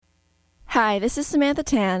Hi, this is Samantha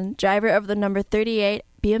Tan, driver of the number 38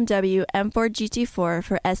 BMW M4 GT4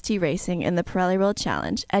 for ST Racing in the Pirelli World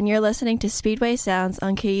Challenge, and you're listening to Speedway Sounds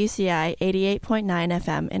on KUCI 88.9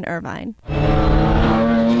 FM in Irvine.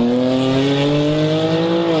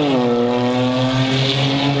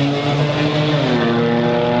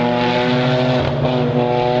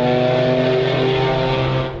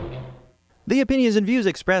 The opinions and views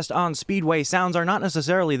expressed on Speedway Sounds are not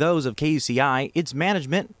necessarily those of KUCI, its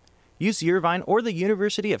management, UC Irvine, or the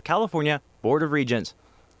University of California Board of Regents.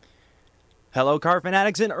 Hello, car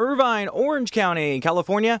fanatics in Irvine, Orange County,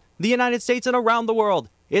 California, the United States, and around the world.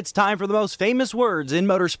 It's time for the most famous words in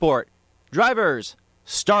motorsport. Drivers,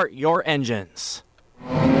 start your engines.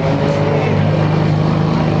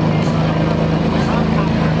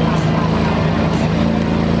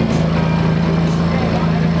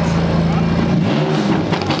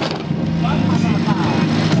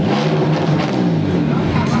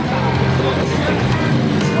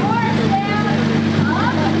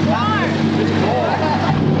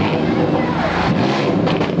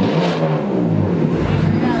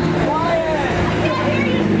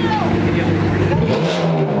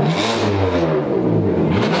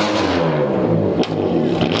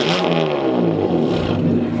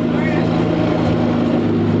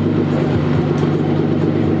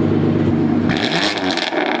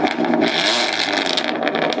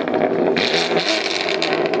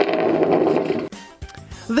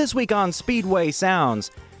 This week on Speedway Sounds,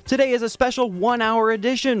 today is a special 1-hour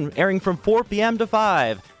edition airing from 4 p.m. to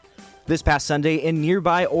 5. This past Sunday in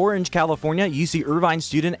nearby Orange, California, UC Irvine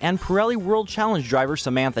student and Pirelli World Challenge driver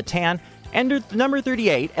Samantha Tan entered the number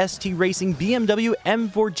 38 ST Racing BMW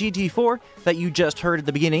M4 GT4 that you just heard at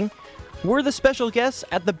the beginning, were the special guests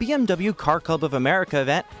at the BMW Car Club of America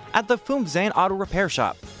event at the Fünfzehn Auto Repair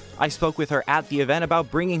Shop. I spoke with her at the event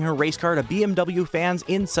about bringing her race car to BMW fans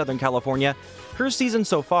in Southern California, her season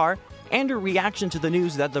so far, and her reaction to the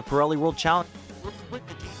news that the Pirelli World Challenge will split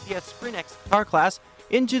the GTS Sprint X car class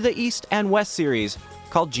into the East and West series,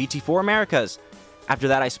 called GT4 Americas. After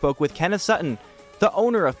that, I spoke with Kenneth Sutton, the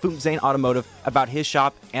owner of Fünfzehn Automotive, about his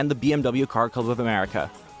shop and the BMW Car Club of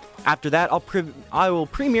America. After that, I will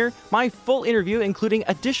premiere my full interview, including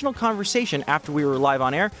additional conversation after we were live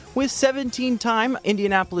on air with 17-time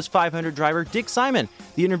Indianapolis 500 driver Dick Simon.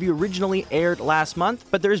 The interview originally aired last month,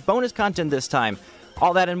 but there's bonus content this time.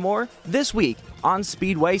 All that and more this week on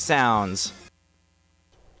Speedway Sounds.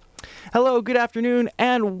 Hello, good afternoon,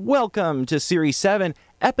 and welcome to Series 7,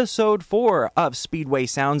 Episode 4 of Speedway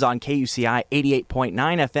Sounds on KUCI 88.9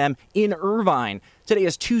 FM in Irvine. Today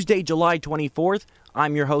is Tuesday, July 24th.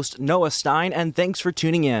 I'm your host, Noah Stein, and thanks for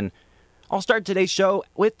tuning in. I'll start today's show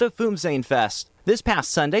with the Fünfzehn Fest. This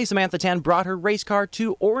past Sunday, Samantha Tan brought her race car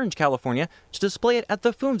to Orange, California to display it at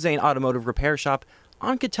the Fünfzehn Automotive Repair Shop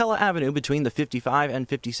on Catella Avenue between the 55 and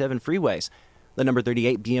 57 freeways. The number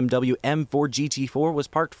 38 BMW M4 GT4 was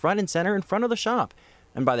parked front and center in front of the shop,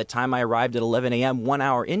 and by the time I arrived at 11 a.m. 1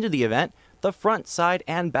 hour into the event, the front, side,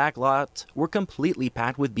 and back lots were completely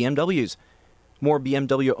packed with BMWs. More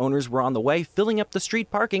BMW owners were on the way, filling up the street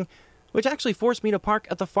parking, which actually forced me to park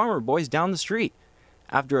at the Farmer Boys down the street.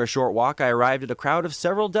 After a short walk, I arrived at a crowd of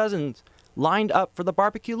several dozens lined up for the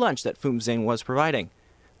barbecue lunch that Fünfzehn was providing.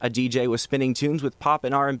 A DJ was spinning tunes with pop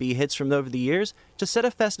and R&B hits from over the years to set a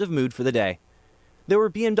festive mood for the day. There were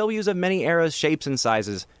BMWs of many eras, shapes, and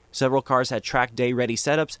sizes. Several cars had track day-ready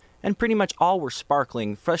setups, and pretty much all were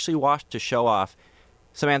sparkling, freshly washed to show off.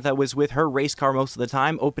 Samantha was with her race car most of the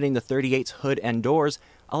time, opening the 38's hood and doors,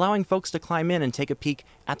 allowing folks to climb in and take a peek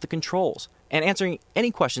at the controls, and answering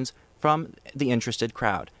any questions from the interested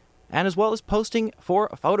crowd, and as well as posting for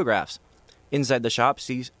photographs. Inside the shop,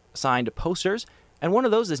 she signed posters, and one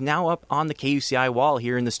of those is now up on the KUCI wall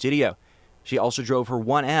here in the studio. She also drove her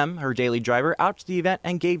 1M, her daily driver, out to the event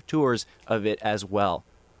and gave tours of it as well.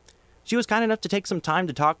 She was kind enough to take some time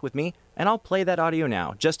to talk with me, and I'll play that audio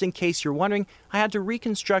now. Just in case you're wondering, I had to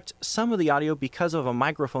reconstruct some of the audio because of a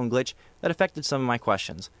microphone glitch that affected some of my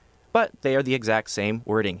questions. But they are the exact same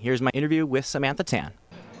wording. Here's my interview with Samantha Tan.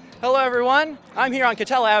 Hello, everyone. I'm here on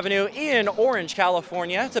Catella Avenue in Orange,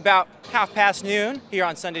 California. It's about noon here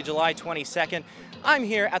on Sunday, July 22nd. I'm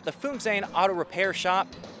here at the Fünfzehn Auto Repair Shop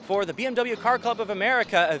for the BMW Car Club of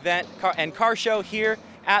America event and car show here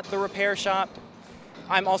at the repair shop.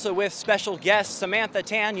 I'm also with special guest Samantha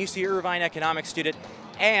Tan, UC Irvine economics student,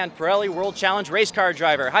 and Pirelli World Challenge race car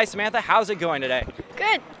driver. Hi, Samantha. How's it going today?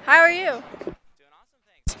 Good. How are you? Doing awesome,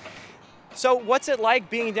 thanks. So what's it like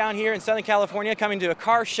being down here in Southern California, coming to a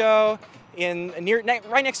car show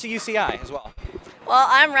right next to UCI as well? Well,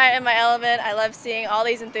 I'm right in my element. I love seeing all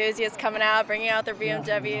these enthusiasts coming out, bringing out their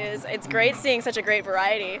BMWs. It's great seeing such a great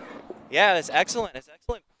variety. Yeah, that's excellent. That's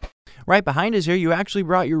excellent. Right behind us here, you actually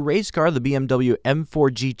brought your race car, the BMW M4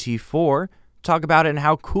 GT4. Talk about it and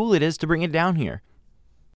how cool it is to bring it down here.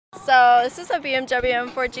 So this is a BMW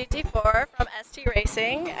M4 GT4 from ST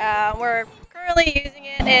Racing. We're currently using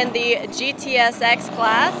it in the GTSX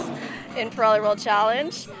class in Pirelli World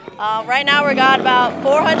Challenge. Right now we got about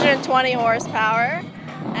 420 horsepower.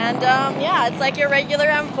 And yeah, it's like your regular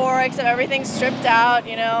M4 except everything's stripped out,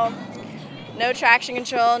 you know. No traction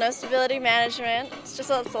control, no stability management. It's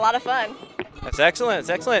a lot of fun. That's excellent. That's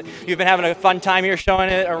excellent. You've been having a fun time here showing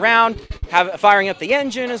it around, firing up the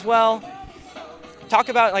engine as well. Talk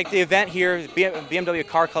about like the event here. BMW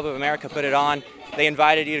Car Club of America put it on. They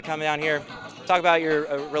invited you to come down here. Talk about your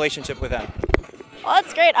relationship with them. Well,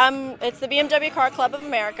 it's great. It's the BMW Car Club of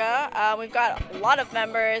America. We've got a lot of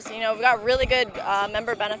members. You know, we've got really good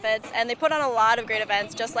member benefits, and they put on a lot of great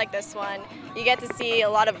events just like this one. You get to see a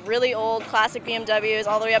lot of really old classic BMWs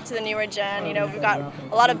all the way up to the newer gen. You know, we've got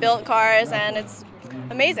a lot of built cars, and it's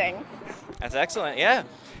amazing. That's excellent. Yeah,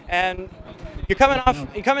 and you're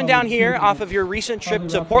coming down here off of your recent trip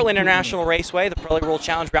to Portland International Raceway, the Pirelli World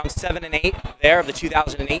Challenge rounds 7 and 8 there of the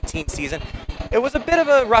 2018 season. It was a bit of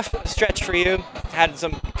a rough stretch for you. Had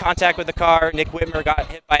some contact with the car. Nick Whitmer got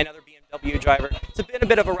hit by another BMW driver. It's been a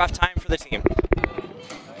bit of a rough time for the team.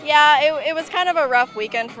 Yeah, it was kind of a rough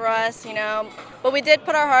weekend for us, you know, but we did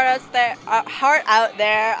put our heart out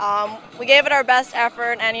there. We gave it our best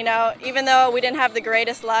effort, and you know, even though we didn't have the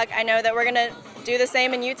greatest luck, I know that we're gonna do the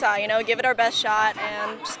same in Utah. You know, give it our best shot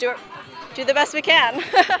and just do the best we can.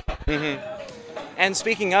 Mm-hmm. And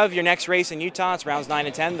speaking of your next race in Utah, it's rounds 9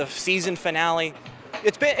 and 10, the season finale.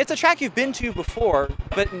 It's a track you've been to before,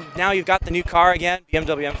 but now you've got the new car again,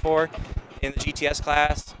 BMW M4 in the GTS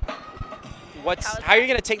class. How are you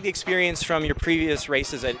going to take the experience from your previous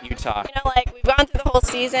races at Utah? You know, like, we've gone through the whole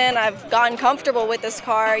season. I've gotten comfortable with this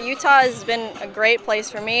car. Utah has been a great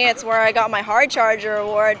place for me. It's where I got my Hard Charger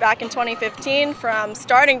award back in 2015 from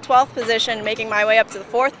starting 12th position, making my way up to the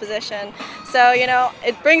 4th position. So, you know,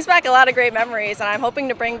 it brings back a lot of great memories, and I'm hoping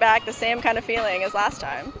to bring back the same kind of feeling as last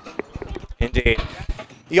time. Indeed.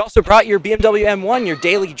 You also brought your BMW M1, your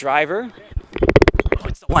daily driver. Oh,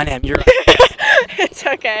 it's the 1M. You're right. It's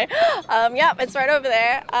okay. Yeah, it's right over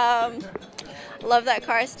there. Love that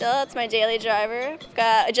car still. It's my daily driver.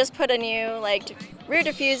 I just put a new rear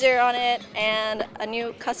diffuser on it and a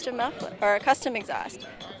new custom muffler or custom exhaust.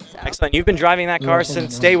 So. Excellent. You've been driving that car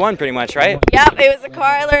since day one, pretty much, right? Yep. It was a car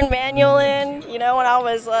I learned manual in. You know, when I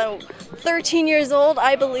was 13 years old,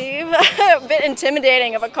 I believe. A bit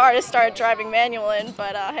intimidating of a car to start driving manual in,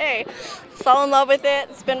 but hey, fell in love with it.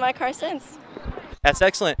 It's been my car since. That's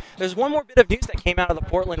excellent. There's one more bit of news that came out of the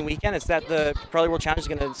Portland weekend. It's that the Pirelli World Challenge is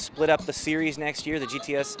going to split up the series next year, the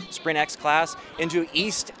GTS Sprint X class, into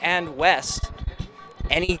East and West.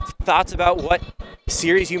 Any thoughts about what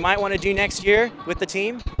series you might want to do next year with the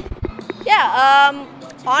team? Yeah,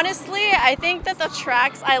 honestly, I think that the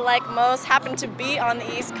tracks I like most happen to be on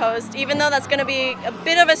the East Coast, even though that's going to be a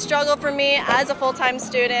bit of a struggle for me as a full-time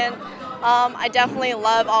student. I definitely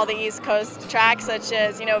love all the East Coast tracks, such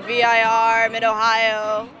as, you know, VIR,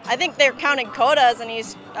 Mid-Ohio. I think they're counting COTA as an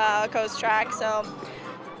East Coast track, so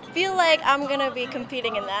I feel like I'm going to be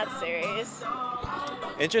competing in that series.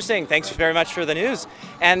 Interesting. Thanks very much for the news.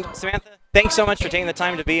 And Samantha, thanks so much for taking the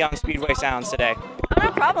time to be on Speedway Sounds today. Oh,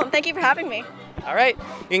 no problem. Thank you for having me. All right.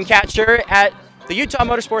 You can catch her at the Utah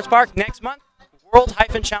Motorsports Park next month.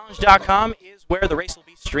 World-challenge.com is where the race will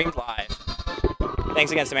be streamed live.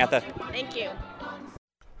 Thanks again, Samantha. Thank you.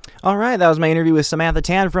 All right, that was my interview with Samantha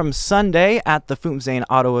Tan from Sunday at the Fünfzehn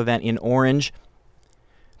Auto event in Orange.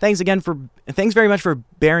 Thanks very much for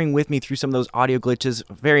bearing with me through some of those audio glitches.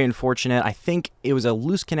 Very unfortunate. I think it was a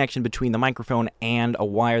loose connection between the microphone and a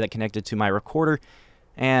wire that connected to my recorder,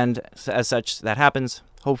 and as such, that happens.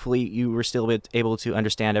 Hopefully, you were still able to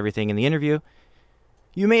understand everything in the interview.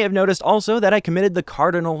 You may have noticed also that I committed the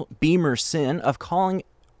cardinal Beamer sin of calling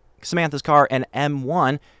Samantha's car an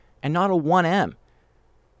M1 and not a 1M.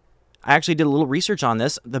 I actually did a little research on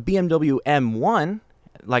this. The BMW M1,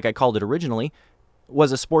 like I called it originally,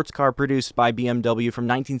 was a sports car produced by BMW from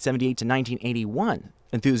 1978 to 1981.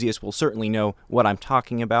 Enthusiasts will certainly know what I'm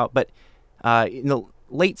talking about, but in the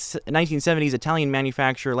late 1970s, Italian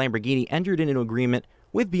manufacturer Lamborghini entered into an agreement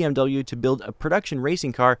with BMW to build a production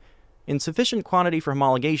racing car in sufficient quantity for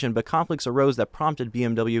homologation, but conflicts arose that prompted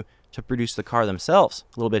BMW to produce the car themselves.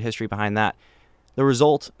 A little bit of history behind that. The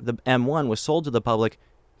result, the M1 was sold to the public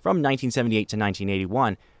from 1978 to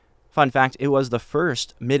 1981. Fun fact, it was the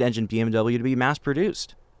first mid-engine BMW to be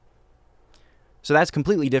mass-produced. So that's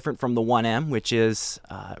completely different from the 1M, which is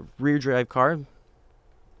a rear-drive car.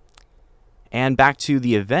 And back to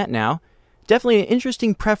the event now. Definitely an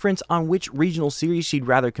interesting preference on which regional series she'd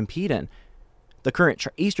rather compete in. The current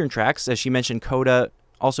Eastern tracks, as she mentioned, COTA,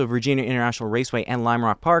 also Virginia International Raceway and Lime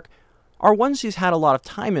Rock Park, are ones she's had a lot of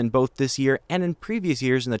time in both this year and in previous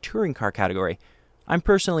years in the touring car category. I'm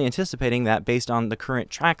personally anticipating that based on the current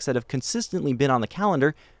tracks that have consistently been on the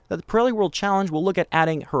calendar, that the Pirelli World Challenge will look at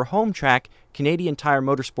adding her home track, Canadian Tire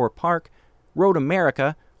Motorsport Park, Road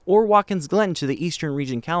America, or Watkins Glen to the Eastern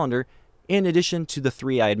region calendar, in addition to the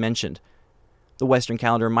 3 I had mentioned. The Western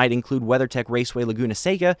calendar might include WeatherTech Raceway Laguna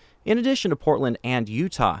Seca, in addition to Portland and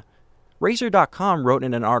Utah. Racer.com wrote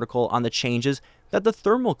in an article on the changes that the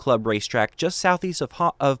Thermal Club racetrack just southeast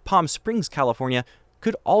of Palm Springs, California,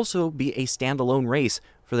 could also be a standalone race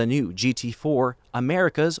for the new GT4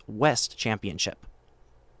 America's West Championship.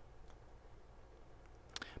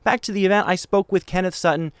 Back to the event, I spoke with Kenneth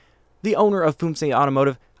Sutton, the owner of Fünfzehn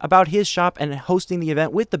Automotive, about his shop and hosting the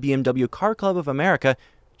event with the BMW Car Club of America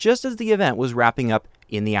just as the event was wrapping up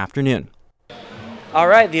in the afternoon. All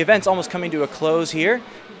right, the event's almost coming to a close here,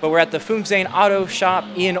 but we're at the Fünfzehn Auto Shop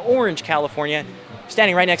in Orange, California.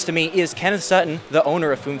 Standing right next to me is Kenneth Sutton, the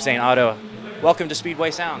owner of Fünfzehn Auto. Welcome to Speedway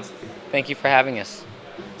Sounds. Thank you for having us.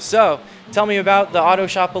 So, tell me about the auto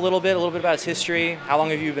shop a little bit about its history. How long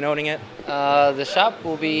have you been owning it? The shop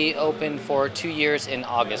will be open for 2 years in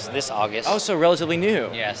this August. Oh, so relatively new.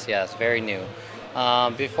 Yes, very new.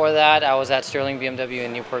 Before that, I was at Sterling BMW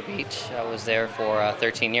in Newport Beach. I was there for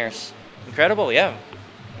 13 years. Incredible, yeah.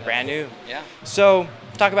 Brand new. Yeah. So,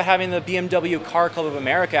 talk about having the BMW Car Club of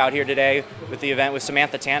America out here today with the event with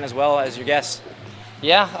Samantha Tan as well as your guest.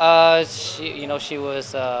 Yeah, she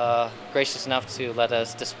was gracious enough to let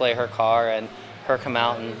us display her car and her come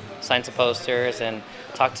out and sign some posters and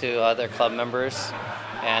talk to other club members.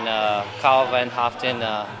 And Kyle Van Hoften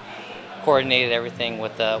coordinated everything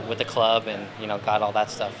with the club and got all that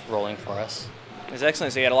stuff rolling for us. That's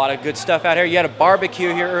excellent. So you had a lot of good stuff out here. You had a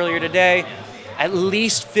barbecue here earlier today. At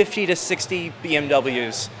least 50 to 60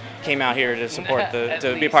 BMWs came out here to support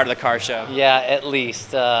be part of the car show. Yeah, at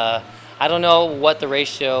least. I don't know what the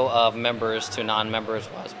ratio of members to non-members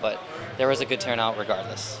was, but there was a good turnout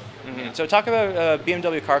regardless. Mm-hmm. So talk about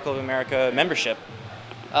BMW Car Club of America membership.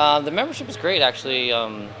 The membership is great, actually.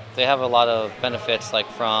 They have a lot of benefits, like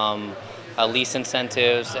from lease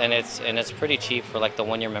incentives, and it's pretty cheap for like the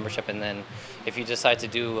 1-year membership. And then if you decide to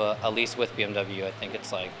do a lease with BMW, I think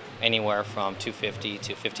it's like anywhere from $250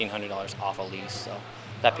 to $1,500 off a lease. So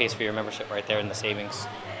that pays for your membership right there in the savings.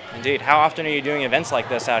 Indeed. How often are you doing events like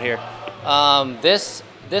this out here? This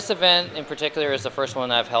event in particular is the first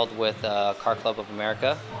one I've held with Car Club of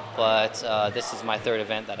America, but this is my 3rd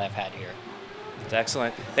event that I've had here. That's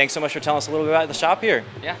excellent. Thanks so much for telling us a little bit about the shop here.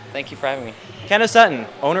 Yeah, thank you for having me. Kenneth Sutton,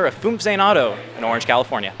 owner of Fünfzehn Auto in Orange,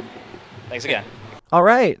 California. Thanks again. All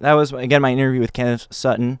right, that was, again, my interview with Kenneth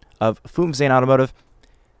Sutton of Fünfzehn Automotive.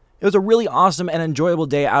 It was a really awesome and enjoyable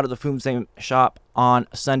day out at the Fünfzehn shop on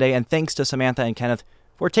Sunday, and thanks to Samantha and Kenneth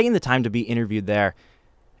for taking the time to be interviewed there.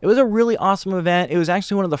 It was a really awesome event. It was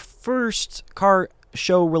actually one of the first car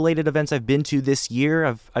show-related events I've been to this year.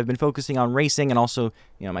 I've been focusing on racing and also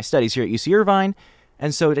my studies here at UC Irvine,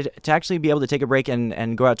 and so to actually be able to take a break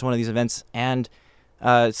and go out to one of these events and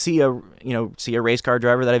see a race car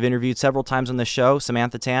driver that I've interviewed several times on the show,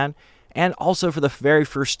 Samantha Tan, and also for the very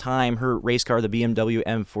first time her race car, the BMW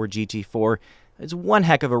M4 GT4. It's one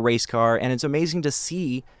heck of a race car, and it's amazing to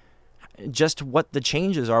see just what the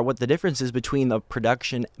changes are, what the difference is between the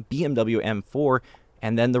production BMW M4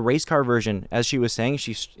 and then the race car version. As she was saying,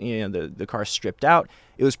 the car stripped out.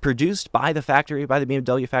 It was produced by the factory, by the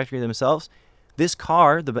BMW factory themselves. This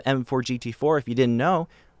car, the M4 GT4, if you didn't know,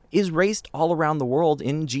 is raced all around the world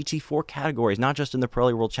in GT4 categories, not just in the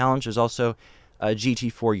Pirelli World Challenge. There's also a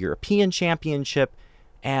GT4 European Championship,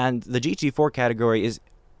 and the GT4 category is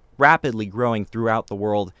rapidly growing throughout the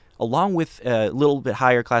world, along with a little bit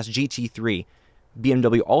higher class GT3.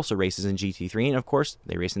 BMW also races in GT3, and of course,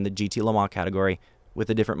 they race in the GT Le Mans category with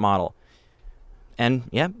a different model. And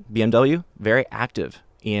yeah, BMW, very active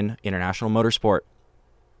in international motorsport.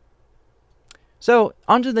 So,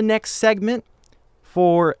 on to the next segment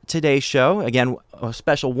for today's show. Again, a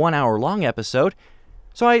special 1-hour-long episode.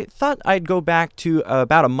 So I thought I'd go back to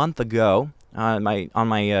about a month ago on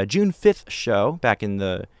my June 5th show back in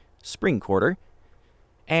the spring quarter.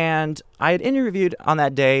 And I had interviewed on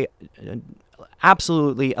that day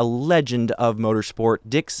absolutely a legend of motorsport,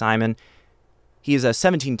 Dick Simon. He is a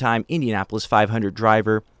 17-time Indianapolis 500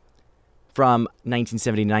 driver from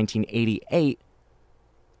 1970 to 1988.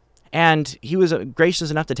 And he was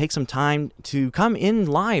gracious enough to take some time to come in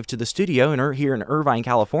live to the studio here in Irvine,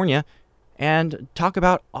 California, and talk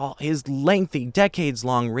about all his lengthy,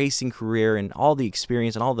 decades-long racing career and all the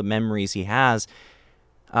experience and all the memories he has.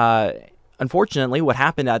 Unfortunately, what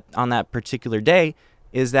happened on that particular day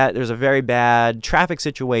is that there's a very bad traffic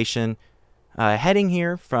situation heading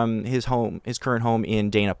here from his current home in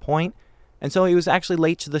Dana Point. And so he was actually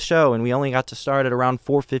late to the show, and we only got to start at around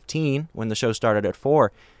 4:15 when the show started at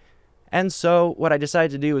 4. And so what I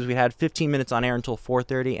decided to do is we had 15 minutes on air until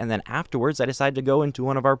 4:30, and then afterwards I decided to go into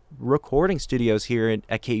one of our recording studios here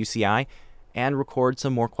at KUCI and record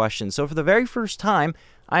some more questions. So for the very first time,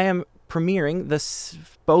 I am premiering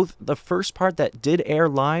both the first part that did air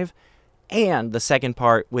live and the second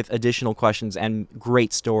part with additional questions and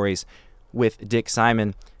great stories with Dick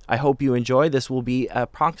Simon. I hope you enjoy. This will be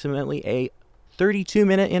approximately a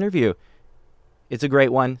 32-minute interview. It's a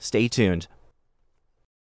great one. Stay tuned.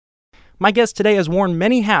 My guest today has worn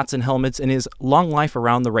many hats and helmets in his long life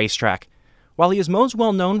around the racetrack. While he is most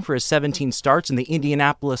well known for his 17 starts in the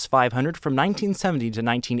Indianapolis 500 from 1970 to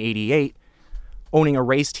 1988, owning a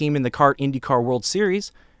race team in the CART IndyCar World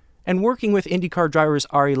Series, and working with IndyCar drivers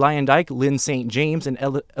Arie Luyendyk, Lynn St. James, and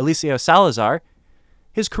Eliseo Salazar,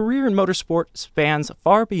 his career in motorsport spans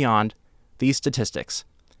far beyond these statistics.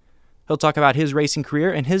 He'll talk about his racing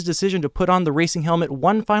career and his decision to put on the racing helmet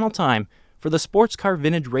one final time for the Sports Car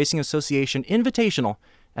Vintage Racing Association Invitational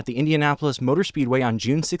at the Indianapolis Motor Speedway on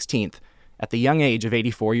June 16th at the young age of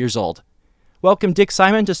 84 years old. Welcome, Dick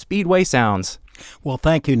Simon, to Speedway Sounds. Well,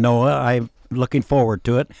 thank you, Noah. I'm looking forward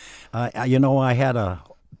to it. I had a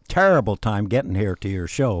terrible time getting here to your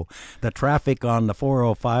show. The traffic on the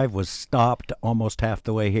 405 was stopped almost half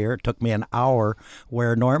the way here. It took me an hour,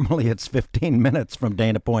 where normally it's 15 minutes from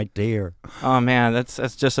Dana Point to here. Oh man,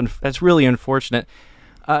 that's really unfortunate.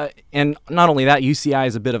 And not only that, UCI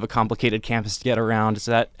is a bit of a complicated campus to get around.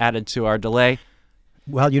 So that added to our delay.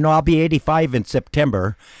 Well, I'll be 85 in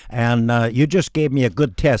September, and you just gave me a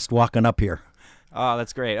good test walking up here. Oh,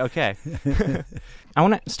 that's great. Okay. I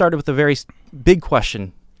want to start with a very big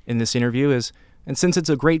question in this interview and since it's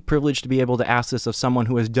a great privilege to be able to ask this of someone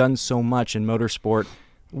who has done so much in motorsport,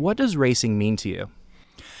 what does racing mean to you?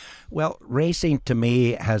 Well, racing to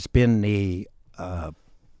me has been the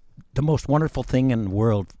most wonderful thing in the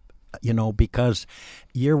world, because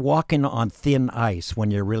you're walking on thin ice when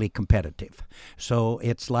you're really competitive. So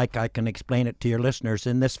it's like I can explain it to your listeners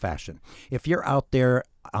in this fashion. If you're out there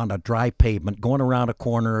on a dry pavement going around a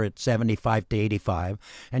corner at 75 to 85,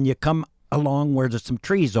 and you come along where there's some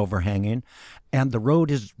trees overhanging, and the road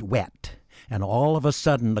is wet, and all of a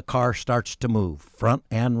sudden the car starts to move, front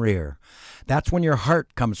and rear. That's when your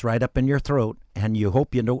heart comes right up in your throat, and you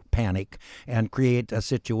hope you don't panic and create a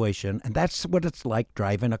situation. And that's what it's like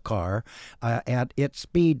driving a car at its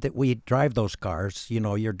speed that we drive those cars.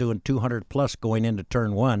 You're doing 200 plus going into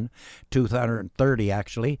turn 1, 230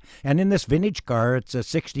 actually. And in this vintage car, it's a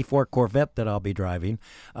 64 Corvette that I'll be driving.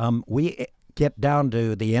 We get down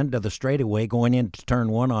to the end of the straightaway going into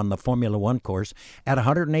turn 1 on the Formula One course at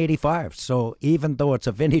 185. So even though it's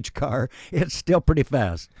a vintage car, it's still pretty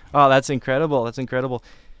fast. Oh, that's incredible. That's incredible.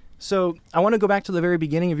 So I want to go back to the very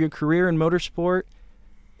beginning of your career in motorsport.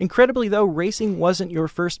 Incredibly, though, racing wasn't your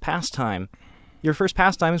first pastime. Your first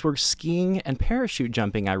pastimes were skiing and parachute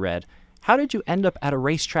jumping, I read. How did you end up at a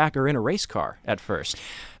racetrack or in a race car at first?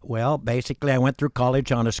 Well, basically, I went through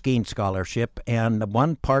college on a skiing scholarship, and the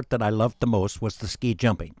one part that I loved the most was the ski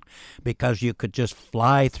jumping, because you could just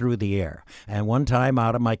fly through the air. And one time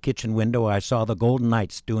out of my kitchen window, I saw the Golden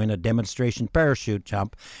Knights doing a demonstration parachute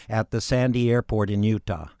jump at the Sandy Airport in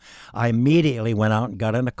Utah. I immediately went out and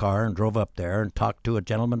got in a car and drove up there and talked to a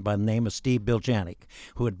gentleman by the name of Steve Biljanik,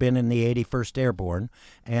 who had been in the 81st Airborne,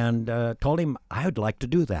 and told him I would like to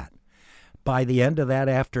do that. By the end of that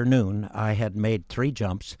afternoon, I had made 3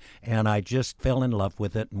 jumps, and I just fell in love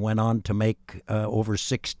with it and went on to make over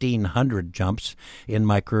 1,600 jumps in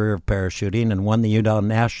my career of parachuting and won the Utah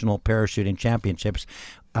National Parachuting Championships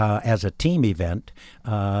as a team event.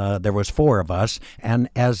 There was 4 of us, and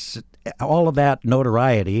as all of that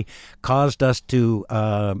notoriety caused us to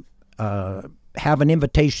have an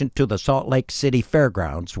invitation to the Salt Lake City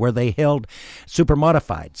Fairgrounds, where they held super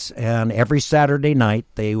modifieds, and every Saturday night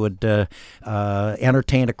they would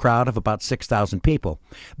entertain a crowd of about 6,000 people.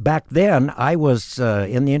 Back then, I was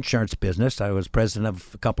in the insurance business. I was president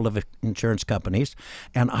of a couple of insurance companies,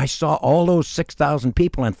 and I saw all those 6,000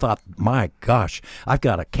 people and thought, my gosh, I've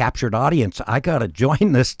got a captured audience. I got to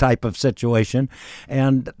join this type of situation.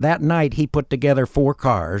 And that night, he put together 4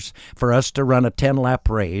 cars for us to run a 10-lap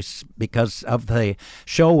race because of of the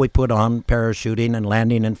show we put on, parachuting and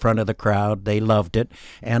landing in front of the crowd. They loved it,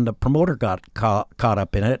 and the promoter got caught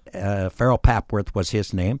up in it. Farrell Papworth was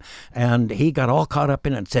his name, and he got all caught up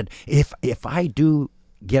in it and said, if I do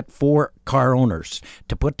get 4 car owners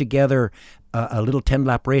to put together a little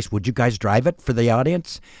 10-lap race, would you guys drive it for the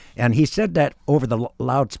audience? And he said that over the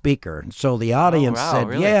loudspeaker. And so the audience said,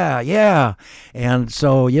 really? Yeah. And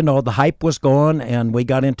so, the hype was going, and we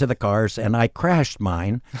got into the cars, and I crashed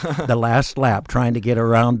mine the last lap trying to get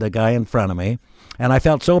around the guy in front of me. And I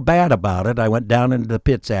felt so bad about it. I went down into the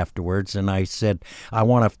pits afterwards, and I said, I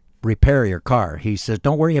want to repair your car. He says,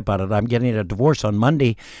 don't worry about it. I'm getting a divorce on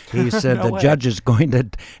Monday. He said, No the way. judge is going to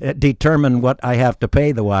determine what I have to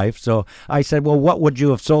pay the wife. So I said, well, what would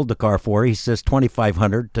you have sold the car for? He says,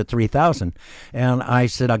 $2,500 to $3,000. And I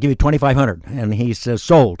said, I'll give you $2,500. And he says,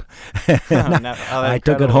 sold. I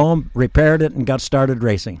took it home, repaired it, and got started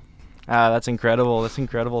racing. That's incredible. That's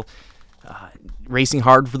incredible. Racing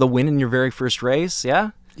hard for the win in your very first race,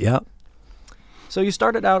 yeah? Yeah. So you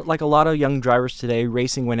started out like a lot of young drivers today,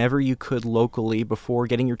 racing whenever you could locally before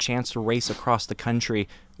getting your chance to race across the country.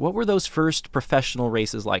 What were those first professional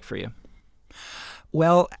races like for you?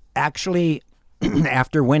 Well, actually,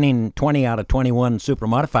 after winning 20 out of 21 super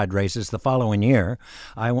modified races the following year,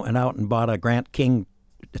 I went out and bought a Grant King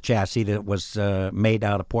chassis that was made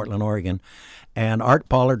out of Portland, Oregon. And Art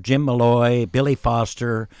Pollard, Jim Malloy, Billy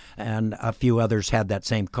Foster, and a few others had that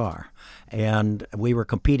same car. And we were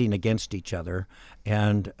competing against each other.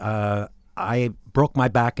 And I broke my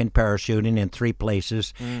back in parachuting in 3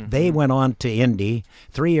 places. Mm-hmm. They went on to Indy.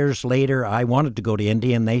 3 years later, I wanted to go to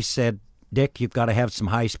Indy, and they said, Dick, you've got to have some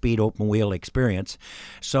high-speed open-wheel experience.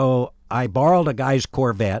 So I borrowed a guy's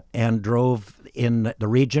Corvette and drove in the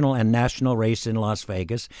regional and national race in Las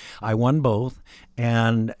Vegas. I won both.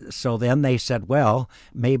 And so then they said, well,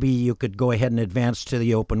 maybe you could go ahead and advance to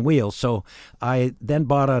the open wheel. So I then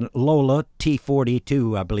bought a Lola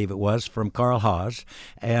T42, I believe it was, from Carl Haas.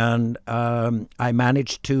 And I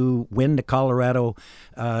managed to win the Colorado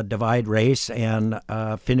Divide race and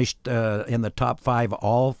finished in the top 5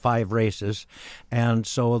 all 5 races. And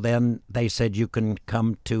so then they said, you can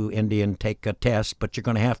come to Indy and take a test, but you're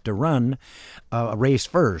going to have to run a race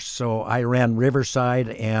first. So I ran Riverside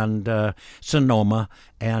and Sonoma,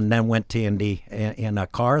 and then went to Indy in a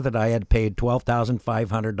car that I had paid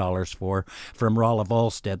 $12,500 for from Rolla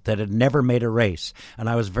Volstead that had never made a race. And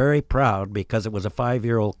I was very proud because it was a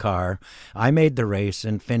 5-year-old car. I made the race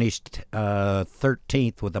and finished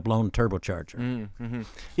 13th with a blown turbocharger. Mm-hmm.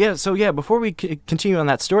 Yeah, so before we continue on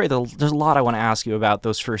that story, there's a lot I want to ask you about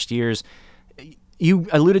those first years. You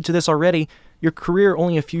alluded to this already. Your career,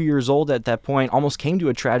 only a few years old at that point, almost came to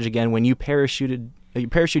a tragedy again when you parachute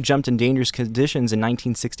jumped in dangerous conditions in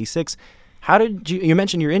 1966. How did you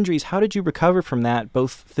mentioned your injuries, how did you recover from that,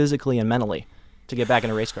 both physically and mentally, to get back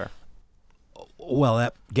in a race car?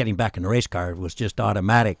 Well, getting back in the race car was just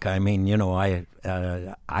automatic. I mean, I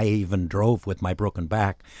even drove with my broken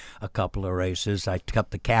back a couple of races. I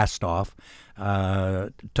cut the cast off,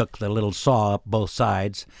 took the little saw up both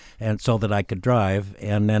sides, and so that I could drive,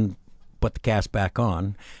 and then put the cast back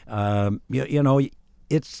on.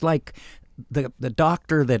 It's like the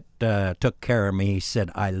doctor that took care of me said,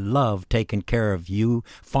 I love taking care of you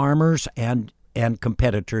farmers and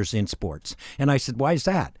competitors in sports. And I said, why is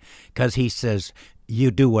that? Because he says,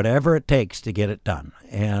 you do whatever it takes to get it done.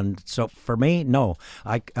 And so for me, no.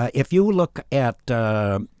 If you look at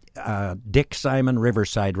Dick Simon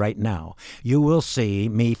Riverside right now, you will see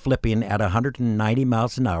me flipping at 190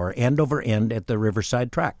 miles an hour, end over end at the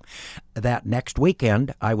Riverside track. That next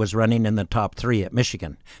weekend, I was running in the top 3 at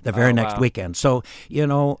Michigan, the very next weekend. So,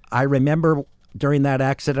 I remember during that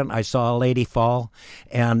accident, I saw a lady fall,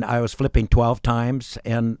 and I was flipping 12 times,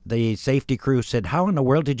 and the safety crew said, how in the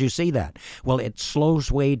world did you see that? Well, it slows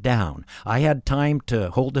way down. I had time to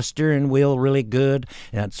hold the steering wheel really good,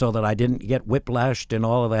 and so that I didn't get whiplashed and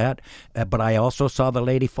all of that, but I also saw the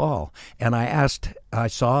lady fall. And I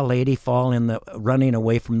saw a lady fall running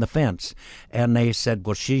away from the fence, and they said,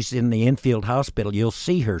 well, she's in the infield hospital. You'll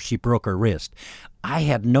see her. She broke her wrist. I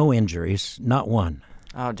had no injuries, not one.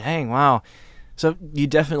 Oh, dang, wow. So you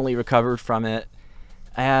definitely recovered from it,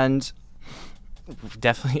 and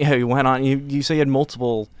definitely you went on. You say you had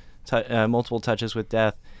multiple touches with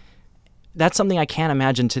death. That's something I can't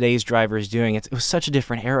imagine today's drivers doing. It was such a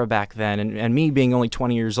different era back then, and me being only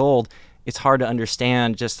 20 years old, it's hard to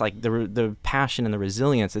understand just like the passion and the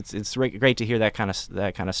resilience. It's great to hear that kind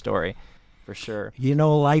of story, for sure.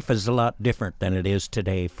 Life is a lot different than it is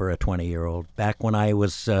today for a 20-year-old. Back when I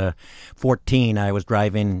was 14, I was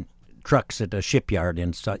driving trucks at a shipyard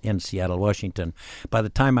in Seattle, Washington. By the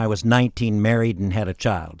time I was 19, married and had a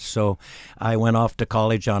child. So I went off to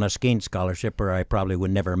college on a skiing scholarship, or I probably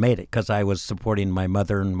would never have made it because I was supporting my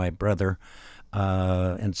mother and my brother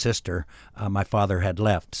and sister. My father had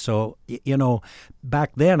left. So,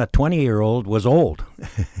 back then a 20-year-old was old.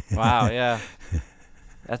 Wow, yeah.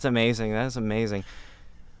 That's amazing. That is amazing.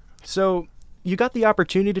 So you got the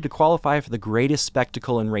opportunity to qualify for the greatest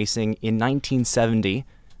spectacle in racing in 1970.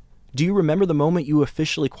 Do you remember the moment you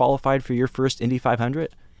officially qualified for your first Indy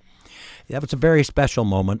 500? That was a very special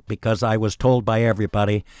moment because I was told by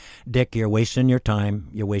everybody, Dick, you're wasting your time,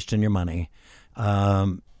 you're wasting your money.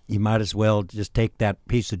 You might as well just take that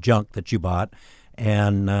piece of junk that you bought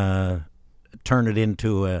and turn it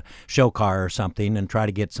into a show car or something and try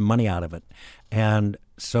to get some money out of it. And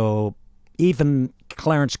so even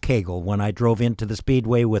Clarence Cagle, when I drove into the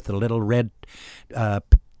Speedway with a little red, I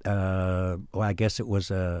guess it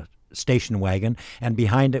was a station wagon, and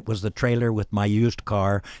behind it was the trailer with my used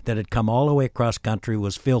car that had come all the way across country,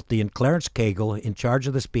 was filthy, and Clarence Cagle, in charge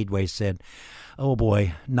of the Speedway, said, "Oh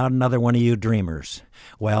boy, not another one of you dreamers."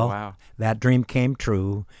 Well, wow. That dream came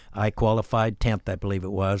true. I qualified 10th, I believe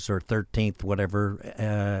it was, or 13th,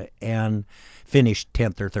 whatever, and finished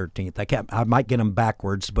 10th or 13th. I might get them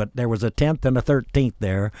backwards, but there was a 10th and a 13th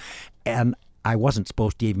there, and I wasn't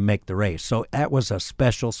supposed to even make the race. So that was a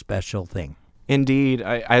special, special thing. Indeed.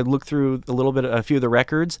 I looked through a few of the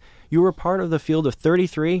records. You were part of the field of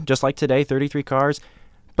 33, just like today, 33 cars.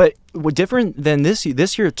 But different than this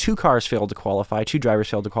year, 2 cars failed to qualify, 2 drivers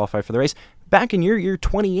failed to qualify for the race. Back in your year,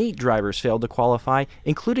 28 drivers failed to qualify,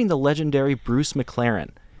 including the legendary Bruce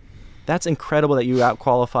McLaren. That's incredible that you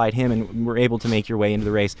out-qualified him and were able to make your way into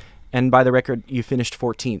the race. And by the record, you finished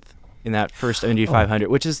 14th in that first Indy 500,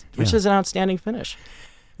 which is an outstanding finish.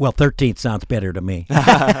 Well, 13th sounds better to me.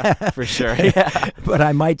 For sure. Yeah. But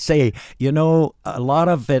I might say, a lot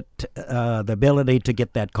of it, the ability to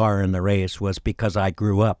get that car in the race was because I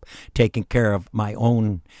grew up taking care of my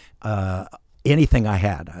own anything I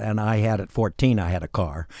had. And I had at 14, I had a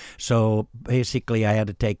car. So basically I had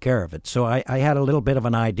to take care of it. So I had a little bit of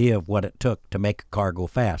an idea of what it took to make a car go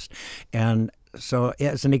fast. And so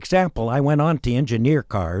as an example, I went on to engineer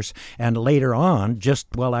cars, and later on, just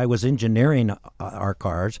while I was engineering our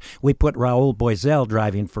cars, we put Raoul Boiselle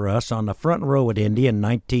driving for us on the front row at Indy in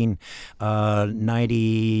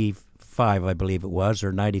 1995, I believe it was,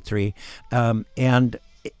 or 93, and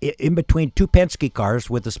in between 2 Penske cars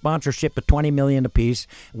with a sponsorship of $20 million apiece,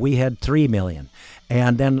 we had $3 million.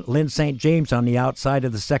 And then Lynn St. James on the outside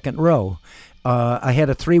of the second row. I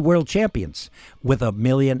had 3 world champions with $1.8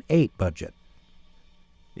 million budget.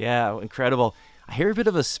 Yeah, incredible. I hear a bit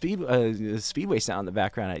of a speedway sound in the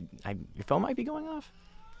background. Your phone might be going off?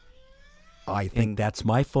 I think that's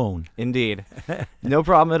my phone. Indeed. No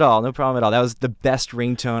problem at all. No problem at all. That was the best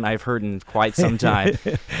ringtone I've heard in quite some time.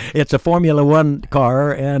 It's a Formula One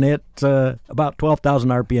car, and it's about 12,000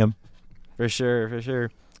 RPM. For sure, for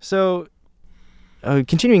sure. So,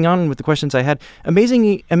 continuing on with the questions I had,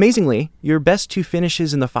 amazingly, your best 2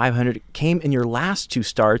 finishes in the 500 came in your last 2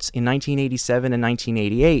 starts in 1987 and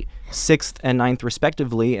 1988, 6th and 9th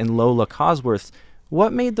respectively in Lola Cosworth's.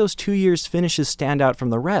 What made those 2 years' finishes stand out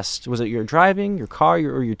from the rest? Was it your driving, your car,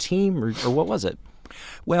 or your team, or what was it?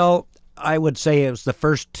 Well, I would say it was the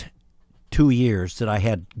first 2 years that I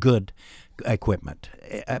had good equipment.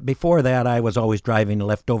 Before that, I was always driving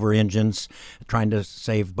leftover engines, trying to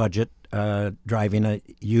save budget, driving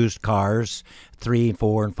used cars, 3,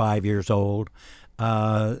 4, and 5 years old.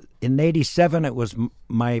 In 87, it was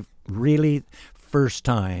my really first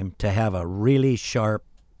time to have a really sharp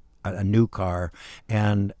a new car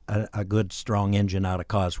and a good strong engine out of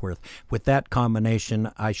Cosworth. With that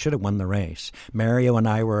combination, I should have won the race. Mario and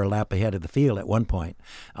I were a lap ahead of the field at one point.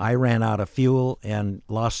 I ran out of fuel and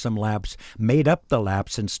lost some laps, made up the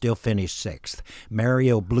laps, and still finished 6th.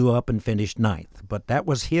 Mario blew up and finished 9th, but that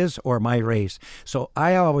was his or my race. So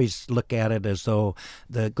I always look at it as though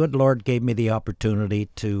the good Lord gave me the opportunity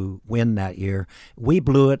to win that year. We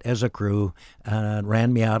blew it as a crew,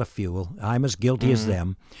 ran me out of fuel. I'm as guilty as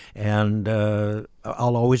them. And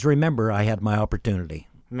I'll always remember I had my opportunity.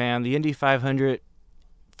 Man, the Indy 500,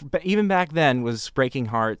 even back then, was breaking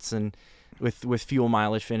hearts, and with fuel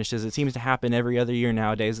mileage finishes. It seems to happen every other year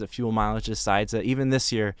nowadays that fuel mileage decides that, even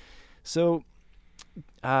this year. So,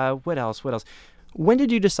 what else? When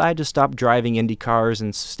did you decide to stop driving Indy cars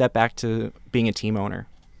and step back to being a team owner?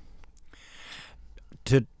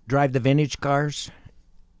 To drive the vintage cars,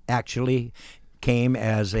 actually, came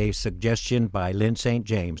as a suggestion by Lynn St.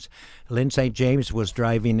 James. Lynn St. James was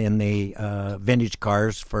driving in the vintage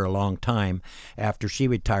cars for a long time after she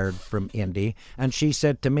retired from Indy, and she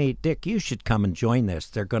said to me, Dick, you should come and join this.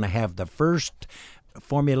 They're going to have the first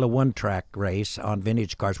Formula One track race on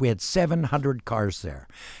vintage cars. We had 700 cars there.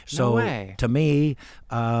 So No way. to me,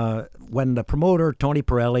 when the promoter, Tony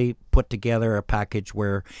Pirelli, put together a package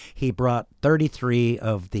where he brought 33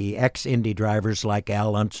 of the ex-Indy drivers like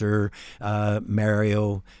Al Unser,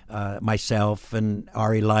 Mario, myself, and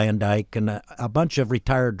Ari Lyondike, and a bunch of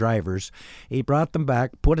retired drivers. He brought them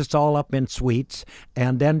back, put us all up in suites,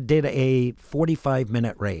 and then did a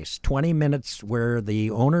 45-minute race. 20 minutes where the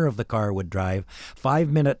owner of the car would drive,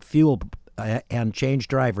 5-minute fuel and change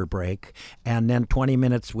driver break, and then 20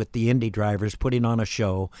 minutes with the Indy drivers putting on a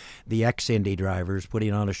show, the ex-Indy drivers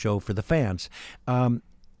putting on a show for the fans.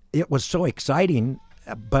 It was so exciting,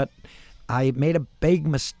 but I made a big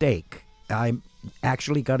mistake. I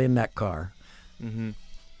actually got in that car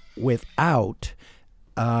without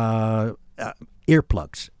earplugs,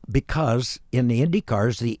 because in the Indy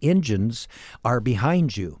cars, the engines are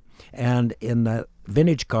behind you. And in the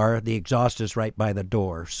vintage car, the exhaust is right by the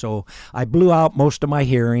door. So I blew out most of my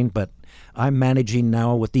hearing, but I'm managing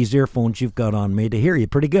now with these earphones you've got on me to hear you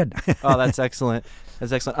pretty good. Oh, that's excellent.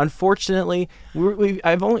 That's excellent. Unfortunately,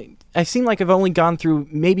 I seem like I've only gone through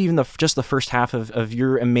maybe even just the first half of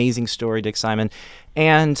your amazing story, Dick Simon.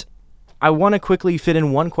 And I want to quickly fit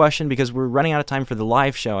in one question because we're running out of time for the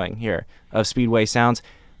live showing here of Speedway Sounds.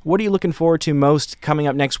 What are you looking forward to most coming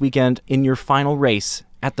up next weekend in your final race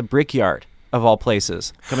at the Brickyard, of all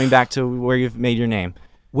places, coming back to where you've made your name?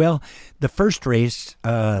 Well, the first race,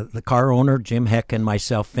 the car owner, Jim Heck, and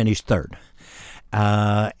myself finished third.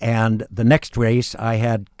 And the next race, I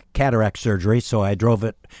had cataract surgery, so I drove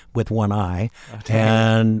it with one eye,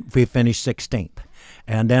 and we finished 16th.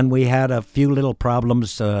 And then we had a few little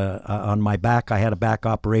problems on my back. I had a back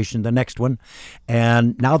operation, the next one.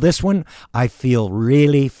 And now this one, I feel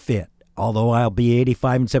really fit. Although I'll be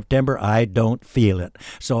 85 in September, I don't feel it.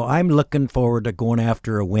 So I'm looking forward to going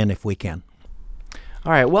after a win if we can.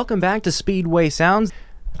 All right, welcome back to Speedway Sounds.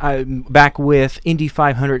 I'm back with Indy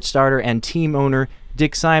 500 starter and team owner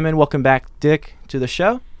Dick Simon. Welcome back, Dick, to the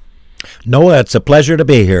show. Noah, it's a pleasure to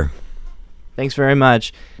be here. Thanks very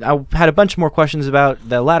much. I had a bunch more questions about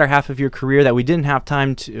the latter half of your career that we didn't have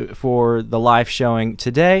time for the live showing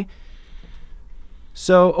today.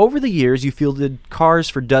 So, over the years, you fielded cars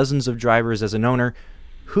for dozens of drivers as an owner.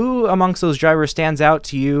 Who amongst those drivers stands out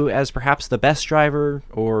to you as perhaps the best driver,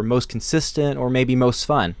 or most consistent, or maybe most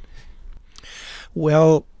fun?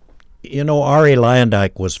 Well, you know, Ari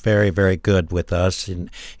Lyondike was very, very good with us, and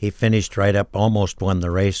he finished right up, almost won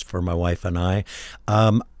the race for my wife and I.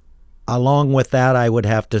 Along with that, I would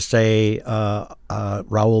have to say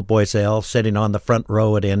Raul Boisel sitting on the front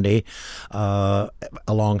row at Indy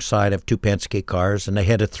alongside of two Penske cars, and they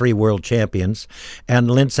had 3 world champions.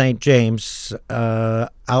 And Lynn St. James,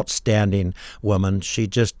 outstanding woman. She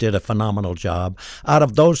just did a phenomenal job. Out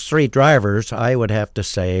of those 3 drivers, I would have to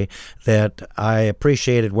say that I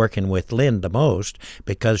appreciated working with Lynn the most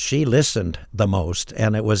because she listened the most,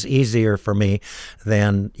 and it was easier for me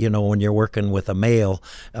than, you know, when you're working with a male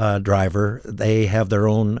driver. They have their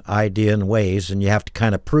own idea and ways, and you have to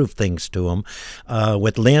kind of prove things to them.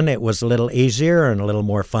 With Lynn, it was a little easier and a little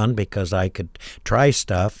more fun because I could try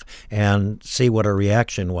stuff and see what her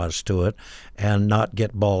reaction was to it and not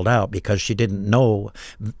get bawled out because she didn't know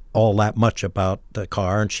all that much about the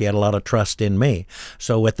car, and she had a lot of trust in me.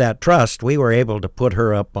 So with that trust, we were able to put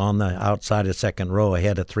her up on the outside of second row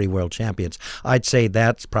ahead of 3 world champions. I'd say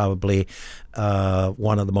that's probably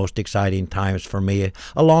one of the most exciting times for me,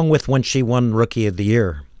 along with when she won Rookie of the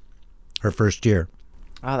Year, her first year.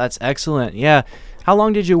 Oh, that's excellent. Yeah. How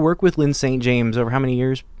long did you work with Lynn St. James? Over how many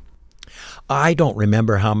years? I don't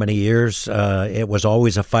remember how many years. It was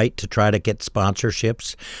always a fight to try to get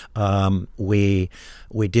sponsorships.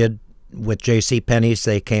 We did with J.C. Penney's.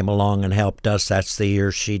 They came along and helped us. That's the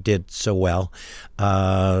year she did so well.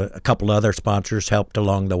 A couple other sponsors helped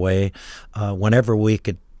along the way. Whenever we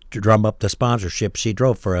could drum up the sponsorship, she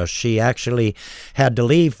drove for us. She actually had to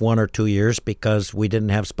leave 1 or 2 years because we didn't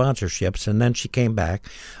have sponsorships, and then she came back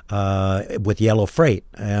with Yellow Freight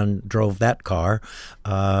and drove that car.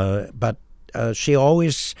 But she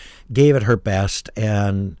always gave it her best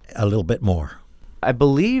and a little bit more. I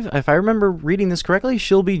believe, if I remember reading this correctly,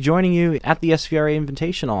 she'll be joining you at the SVRA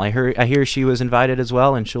Invitational. I hear she was invited as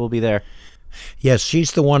well, and she'll be there. Yes,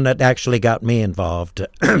 she's the one that actually got me involved.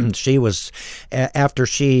 She was, after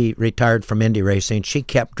she retired from Indy racing, she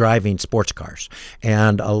kept driving sports cars.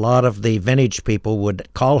 And a lot of the vintage people would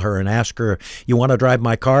call her and ask her, you want to drive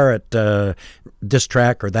my car at this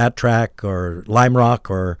track or that track or Lime Rock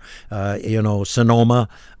or, Sonoma?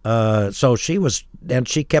 So she was, and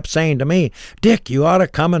she kept saying to me, Dick, you ought to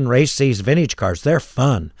come and race these vintage cars. They're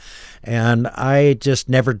fun. And I just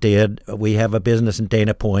never did. We have a business in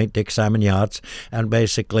Dana Point, Dick Simon Yachts, and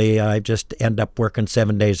basically I just end up working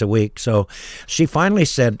 7 days a week. So she finally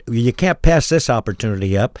said, you can't pass this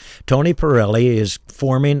opportunity up. Tony Pirelli is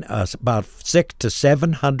forming about 600 to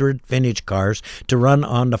 700 vintage cars to run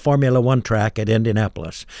on the Formula One track at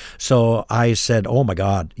Indianapolis. So I said, oh my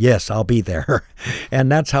God, yes, I'll be there.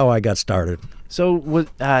 And that's how I got started. So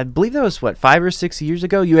I believe that was, 5 or 6 years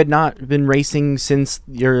ago? You had not been racing since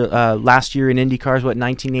your last year in Indy cars,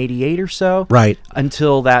 1988 or so? Right.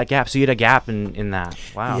 Until that gap. So you had a gap in that.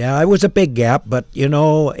 Wow. Yeah, it was a big gap, but,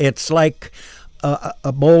 it's like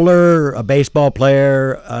a bowler, a baseball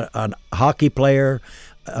player, a hockey player,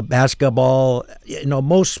 a basketball.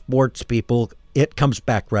 Most sports people, it comes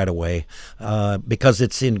back right away because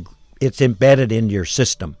it's embedded in your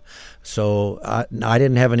system. So I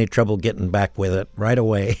didn't have any trouble getting back with it right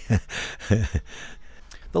away.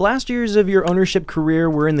 The last years of your ownership career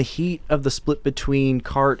were in the heat of the split between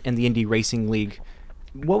kart and the Indy Racing League.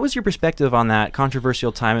 What was your perspective on that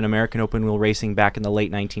controversial time in American open wheel racing back in the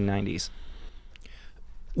late 1990s?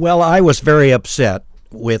 Well, I was very upset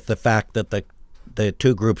with the fact that the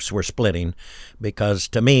two groups were splitting because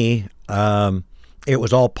to me it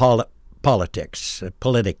was all politics,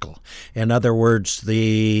 political. In other words,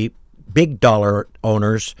 the big dollar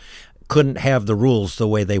owners couldn't have the rules the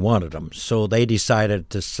way they wanted them. So they decided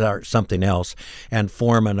to start something else and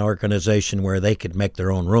form an organization where they could make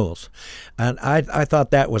their own rules. And I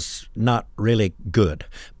thought that was not really good.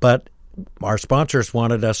 But our sponsors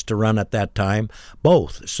wanted us to run at that time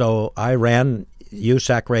both. So I ran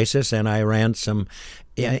USAC races and I ran some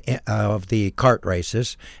of the kart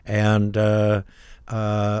races. And I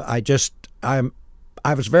was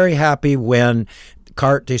very happy when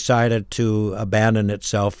kart decided to abandon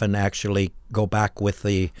itself and actually go back with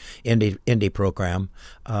the Indy program.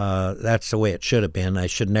 That's the way it should have been. I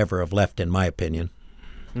should never have left, in my opinion.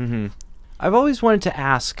 Mm-hmm. I've always wanted to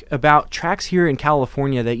ask about tracks here in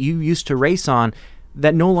California that you used to race on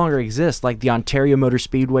that no longer exist, like the Ontario Motor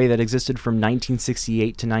Speedway that existed from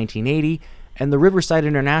 1968 to 1980, and the Riverside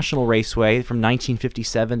International Raceway from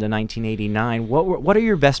 1957 to 1989. What are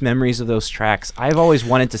your best memories of those tracks? I've always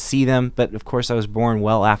wanted to see them, but of course I was born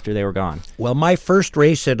well after they were gone. Well, my first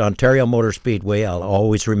race at Ontario Motor Speedway I'll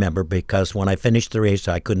always remember because when I finished the race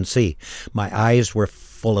I couldn't see. My eyes were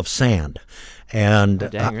full of sand. And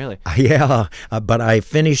dang, really? Yeah, but I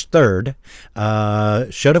finished third.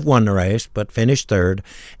 Should have won the race, but finished third.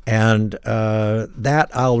 And that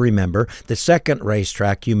I'll remember. The second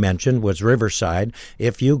racetrack you mentioned was Riverside.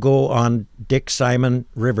 If you go on Dick Simon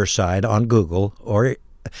Riverside on Google or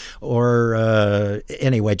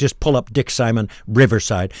anyway, just pull up Dick Simon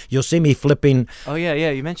Riverside. You'll see me flipping. Oh,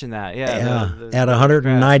 yeah, you mentioned that. At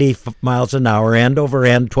 190 miles an hour, end over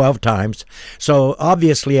end, 12 times. So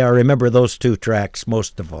obviously I remember those two tracks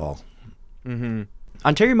most of all. Mm-hmm.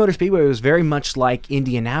 Ontario Motor Speedway was very much like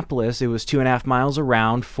Indianapolis. It was 2.5 miles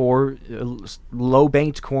around, 4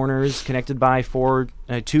 low-banked corners connected by 2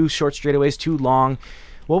 short straightaways, 2 long.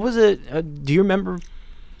 What was it? Do you remember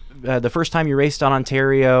the first time you raced on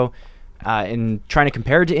Ontario and trying to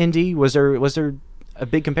compare it to Indy? Was there a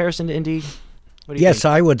big comparison to Indy? Yes,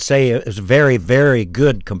 I would say it was a very, very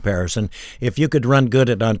good comparison. If you could run good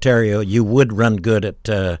at Ontario, you would run good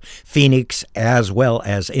at Phoenix as well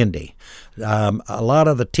as Indy. A lot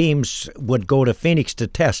of the teams would go to Phoenix to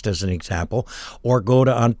test, as an example, or go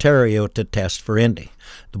to Ontario to test for Indy.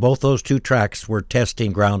 Both those two tracks were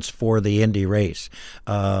testing grounds for the Indy race.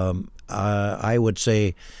 I would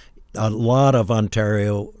say a lot of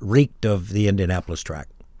Ontario reeked of the Indianapolis track.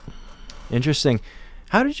 Interesting.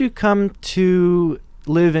 How did you come to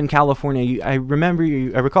live in California? I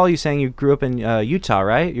recall you saying you grew up in Utah,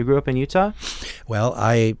 right? You grew up in Utah? Well,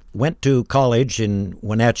 I went to college in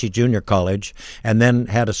Wenatchee Junior College and then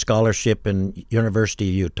had a scholarship in University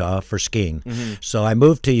of Utah for skiing. Mm-hmm. So I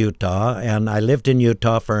moved to Utah and I lived in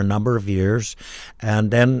Utah for a number of years.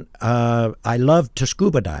 And then I loved to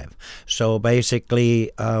scuba dive. So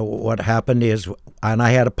basically what happened is, and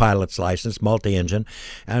I had a pilot's license, multi-engine,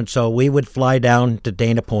 and so we would fly down to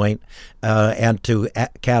Dana Point and to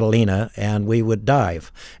Catalina, and we would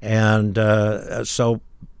dive. And so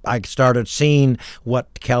I started seeing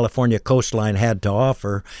what California coastline had to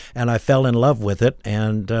offer, and I fell in love with it,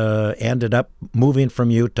 and ended up moving from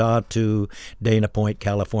Utah to Dana Point,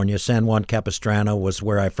 California. San Juan Capistrano was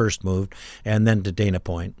where I first moved, and then to Dana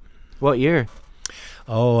Point. What year?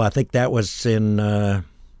 Oh, I think that was in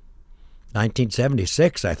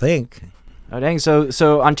 1976, I think. Oh, dang.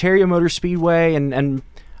 So Ontario Motor Speedway, and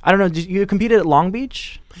I don't know, did you competed at Long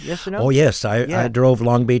Beach? Yes or no? Oh, yes. I drove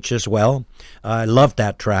Long Beach as well. I loved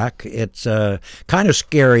that track. It's kind of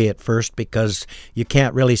scary at first because you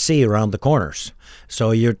can't really see around the corners.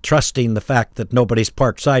 So you're trusting the fact that nobody's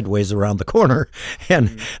parked sideways around the corner,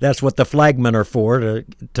 and that's what the flagmen are for,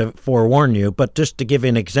 to forewarn you. But just to give you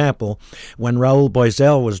an example, when Raul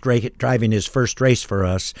Boisel was driving his first race for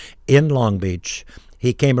us in Long Beach,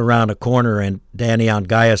 he came around a corner and Danny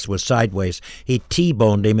Ongaias was sideways. He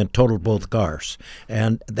T-boned him and totaled both cars.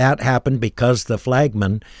 And that happened because the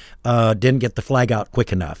flagman didn't get the flag out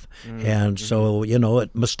quick enough. And so,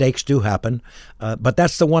 mistakes do happen. But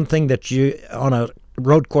that's the one thing that on a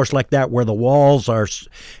road course like that where the walls are,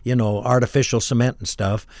 artificial cement and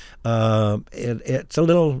stuff, it's a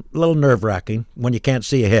little nerve-wracking when you can't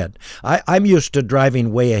see ahead. I'm used to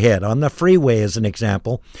driving way ahead. On the freeway, as an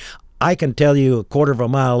example, I can tell you a quarter of a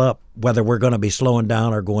mile up whether we're going to be slowing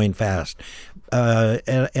down or going fast.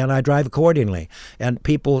 And I drive accordingly. And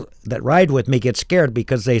people that ride with me get scared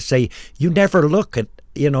because they say, you never look at,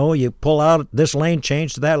 you pull out this lane,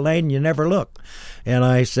 change to that lane, you never look. And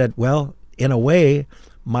I said, well, in a way,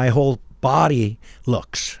 my whole body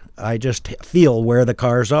looks. I just feel where the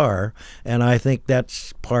cars are, and I think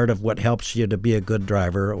that's part of what helps you to be a good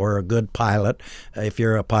driver or a good pilot, if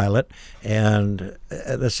you're a pilot. And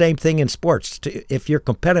the same thing in sports. If you're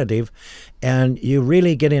competitive and you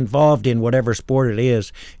really get involved in whatever sport it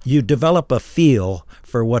is, you develop a feel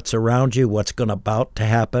for what's around you, what's about to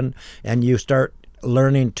happen, and you start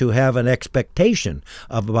learning to have an expectation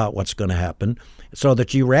about what's going to happen so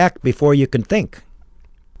that you react before you can think.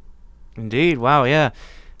 Indeed. Wow, yeah.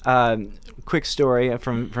 Quick story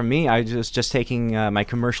from me. I was just taking my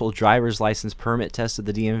commercial driver's license permit test at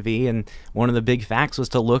the DMV, and one of the big facts was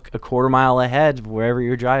to look a quarter mile ahead wherever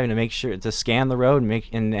you're driving to make sure to scan the road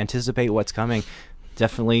and anticipate what's coming.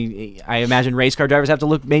 Definitely, I imagine race car drivers have to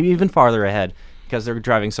look maybe even farther ahead because they're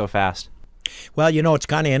driving so fast. Well, it's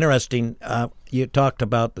kind of interesting. You talked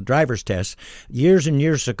about the driver's test. Years and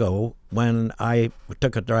years ago, when I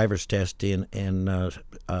took a driver's test in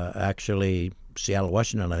actually Seattle,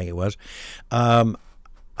 Washington, I think it was,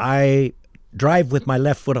 I drive with my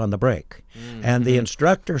left foot on the brake. And the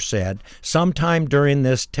instructor said, sometime during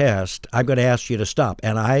this test, I'm going to ask you to stop.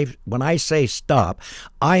 And when I say stop,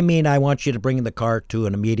 I mean I want you to bring the car to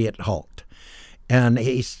an immediate halt. And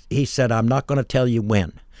he said, I'm not going to tell you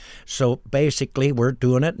when. So basically, we're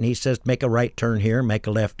doing it, and he says, make a right turn here, make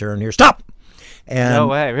a left turn here, stop! And, no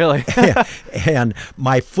way, really? And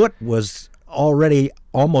my foot was already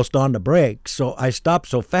almost on the brake, so I stopped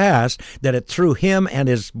so fast that it threw him and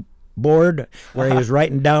his board, where he was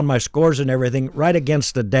writing down my scores and everything, right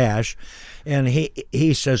against the dash. And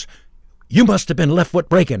he says, you must have been left foot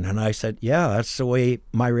braking. And I said, yeah, that's the way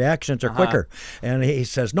my reactions are quicker. And he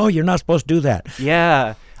says, no, you're not supposed to do that.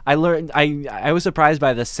 Yeah. I learned. I was surprised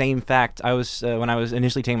by the same fact. I was when I was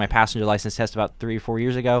initially taking my passenger license test about 3 or 4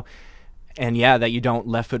 years ago, and that you don't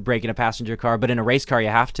left foot brake in a passenger car, but in a race car you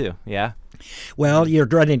have to. Yeah. Well, you're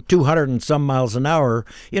running 200 and some miles an hour.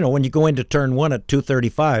 When you go into turn 1 at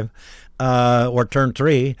 235, or turn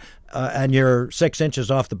 3, and you're 6 inches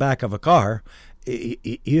off the back of a car,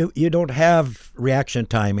 you don't have reaction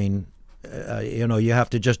timing. You have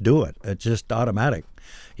to just do it. It's just automatic.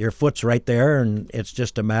 Your foot's right there, and it's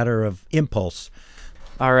just a matter of impulse.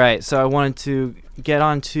 All right, so I wanted to get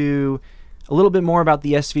on to a little bit more about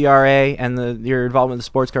the SVRA and your involvement with the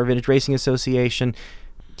Sports Car Vintage Racing Association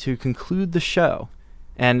to conclude the show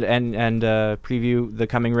and preview the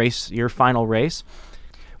coming race, your final race.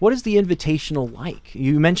 What is the Invitational like?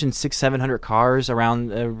 You mentioned 600-700 cars around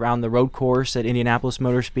the road course at Indianapolis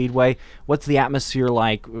Motor Speedway. What's the atmosphere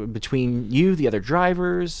like between you, the other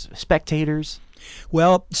drivers, spectators?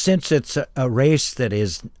 Well, since it's a race that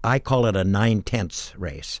is, I call it a 9/10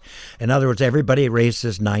 race. In other words, everybody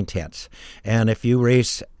races 9/10. And if you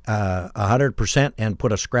race 100% and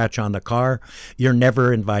put a scratch on the car, you're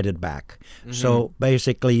never invited back. So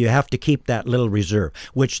basically, you have to keep that little reserve,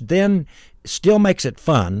 which then still makes it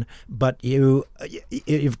fun, but you've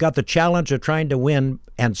got the challenge of trying to win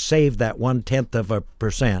and save that 1/10 of a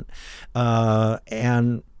percent.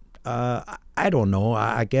 And I don't know.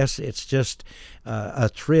 I guess it's just a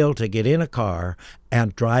thrill to get in a car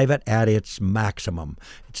and drive it at its maximum.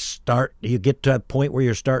 You get to a point where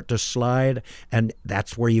you start to slide, and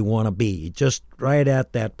that's where you want to be, just right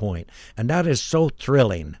at that point. And that is so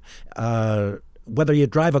thrilling. Whether you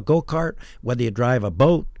drive a go-kart, whether you drive a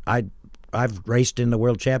boat, I've raced in the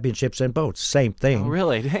World Championships in boats. Same thing. Oh,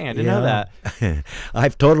 really? Dang, I didn't know that.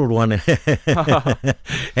 I've totaled one, and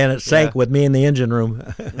it sank with me in the engine room.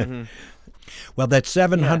 Mm-hmm. Well, that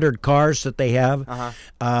 700 cars that they have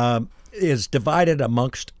is divided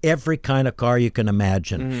amongst every kind of car you can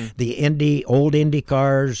imagine. Mm-hmm. The old Indy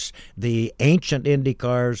cars, the ancient Indy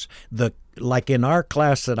cars, like in our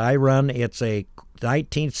class that I run, it's a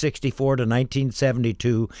 1964 to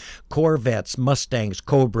 1972 Corvettes, Mustangs,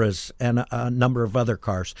 Cobras, and a number of other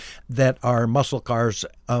cars that are muscle cars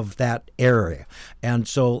of that area. And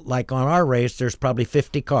so, like on our race, there's probably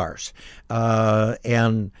 50 cars.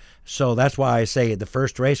 And so that's why I say the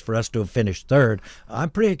first race for us to have finished third,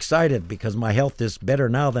 I'm pretty excited because my health is better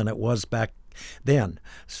now than it was back then.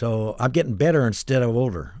 So I'm getting better instead of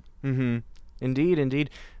older. Mm-hmm. Indeed,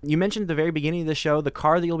 indeed. You mentioned at the very beginning of the show the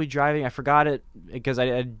car that you'll be driving. I forgot it because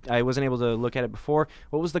I wasn't able to look at it before.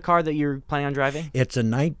 What was the car that you're planning on driving? It's a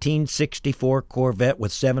 1964 Corvette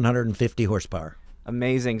with 750 horsepower.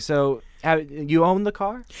 Amazing. So you own the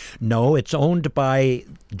car? No, it's owned by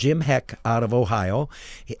Jim Heck out of Ohio.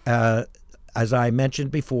 As I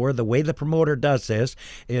mentioned before, the way the promoter does this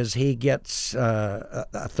is he gets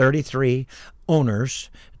 33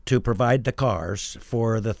 owners to provide the cars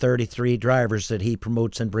for the 33 drivers that he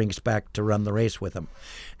promotes and brings back to run the race with him.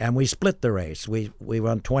 And we split the race. We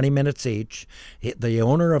run 20 minutes each. The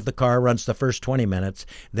owner of the car runs the first 20 minutes.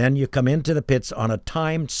 Then you come into the pits on a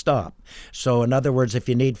timed stop. So in other words, if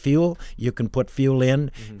you need fuel, you can put fuel in,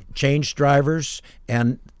 change drivers,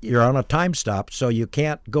 and you're on a time stop. So you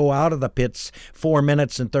can't go out of the pits 4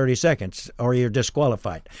 minutes and 30 seconds or you're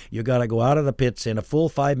disqualified. You got to go out of the pits in a full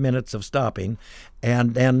 5 minutes of stopping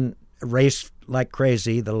and then race like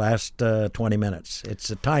crazy the last 20 minutes. It's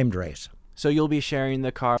a timed race. So you'll be sharing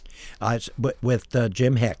the car? With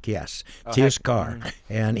Jim Heck, yes. It's his car.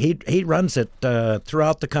 And he runs it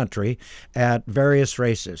throughout the country at various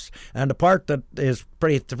races. And the part that is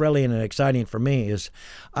pretty thrilling and exciting for me is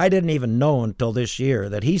I didn't even know until this year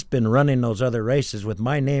that he's been running those other races with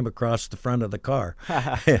my name across the front of the car.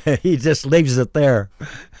 He just leaves it there.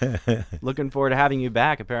 Looking forward to having you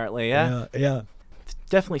back, apparently, yeah? Yeah.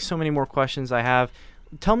 Definitely so many more questions I have.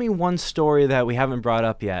 Tell me one story that we haven't brought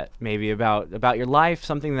up yet, maybe about your life,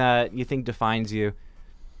 something that you think defines you.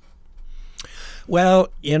 Well,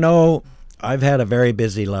 I've had a very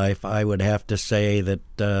busy life. I would have to say that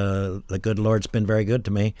the good Lord's been very good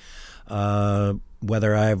to me.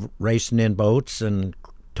 Whether I've racing in boats and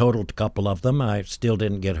totaled a couple of them, I still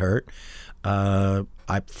didn't get hurt. I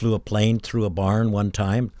flew a plane through a barn one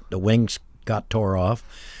time. The wings got tore off.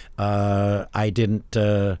 I didn't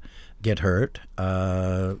get hurt.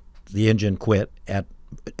 The engine quit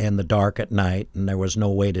in the dark at night, and there was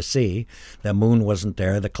no way to see. The moon wasn't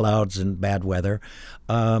there, the clouds and bad weather.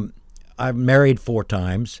 I've married 4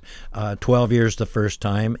 times, 12 years the first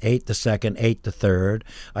time, 8 the second, 8 the third.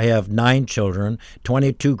 I have 9 children,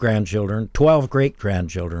 22 grandchildren, 12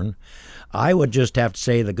 great-grandchildren. I would just have to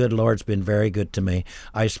say the good Lord's been very good to me.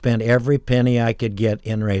 I spent every penny I could get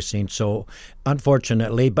in racing, so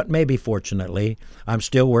unfortunately, but maybe fortunately, I'm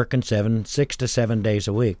still working 6 to 7 days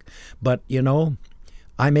a week. But,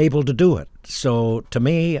 I'm able to do it. So to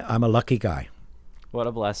me, I'm a lucky guy. What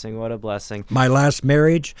a blessing, what a blessing. My last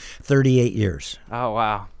marriage, 38 years. Oh,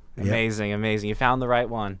 wow. Amazing, yep. Amazing. You found the right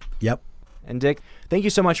one. Yep. And Dick, thank you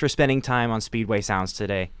so much for spending time on Speedway Sounds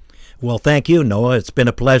today. Well, thank you, Noah. It's been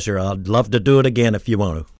a pleasure. I'd love to do it again if you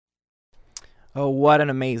want to. Oh, what an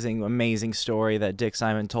amazing, amazing story that Dick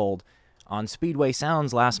Simon told on Speedway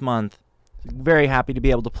Sounds last month. Very happy to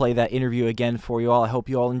be able to play that interview again for you all. I hope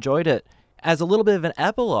you all enjoyed it. As a little bit of an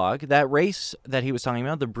epilogue, that race that he was talking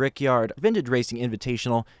about, the Brickyard Vintage Racing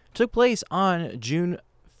Invitational, took place on June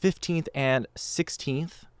 15th and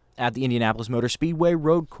 16th at the Indianapolis Motor Speedway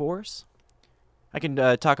Road Course. I can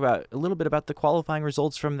talk about a little bit about the qualifying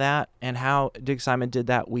results from that and how Dick Simon did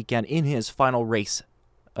that weekend in his final race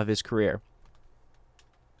of his career.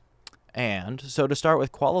 And so to start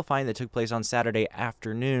with qualifying that took place on Saturday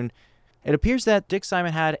afternoon, it appears that Dick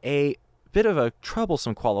Simon had a bit of a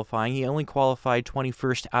troublesome qualifying. He only qualified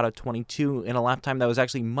 21st out of 22 in a lap time that was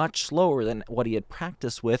actually much slower than what he had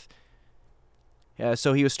practiced with.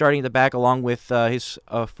 So he was starting at the back along with his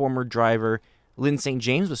former driver, Lynn St.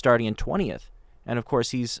 James, was starting in 20th. And, of course,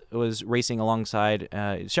 he was racing alongside,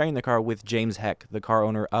 sharing the car with James Heck, the car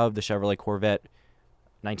owner of the Chevrolet Corvette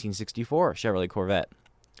 1964 Chevrolet Corvette.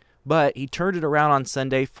 But he turned it around on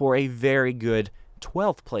Sunday for a very good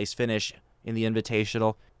 12th place finish in the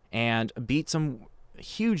Invitational and beat some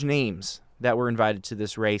huge names that were invited to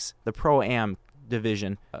this race, the Pro-Am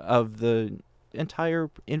division of the entire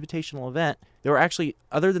Invitational event. There were actually,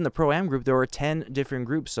 other than the Pro-Am group, there were 10 different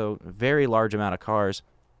groups, so a very large amount of cars.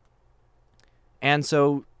 And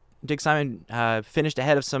so Dick Simon finished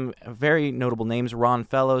ahead of some very notable names: Ron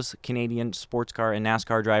Fellows, Canadian sports car and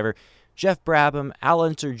NASCAR driver, Jeff Brabham, Al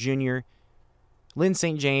Unser Jr., Lynn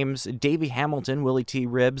St. James, Davey Hamilton, Willie T.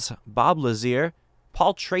 Ribbs, Bob Lazier,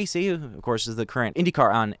 Paul Tracy, who of course is the current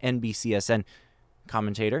IndyCar on NBCSN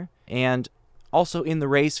commentator, and also in the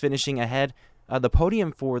race finishing ahead, the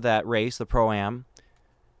podium for that race, the Pro-Am,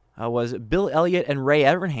 was Bill Elliott and Ray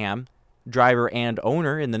Evernham, driver and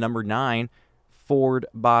owner in the number 9 Ford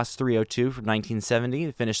Boss 302 from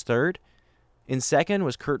 1970, finished third. In second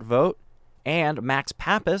was Kurt Vogt and Max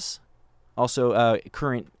Pappas, also a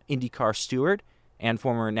current IndyCar steward and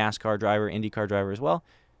former NASCAR driver, IndyCar driver as well.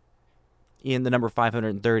 In the number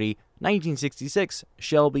 530, 1966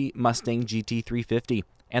 Shelby Mustang GT350,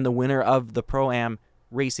 and the winner of the Pro-Am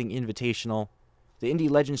Racing Invitational, the Indy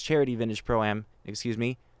Legends Charity Vintage Pro-Am,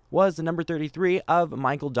 was the number 33 of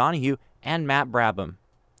Michael Donahue and Matt Brabham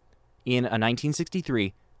in a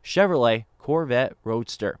 1963 Chevrolet Corvette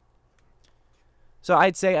Roadster. So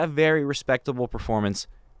I'd say a very respectable performance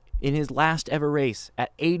in his last ever race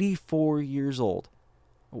at 84 years old.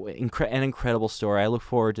 An incredible story. I look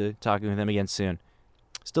forward to talking with him again soon.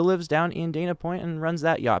 Still lives down in Dana Point and runs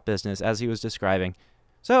that yacht business, as he was describing.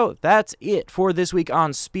 So that's it for this week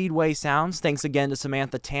on Speedway Sounds. Thanks again to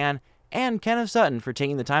Samantha Tan and Kenneth Sutton for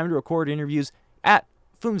taking the time to record interviews at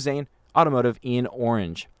Fünfzehn Automotive in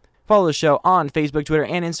Orange. Follow the show on Facebook, Twitter,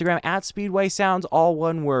 and Instagram at Speedway Sounds, all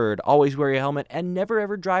one word. Always wear your helmet and never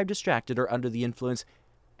ever drive distracted or under the influence.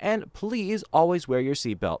 And please always wear your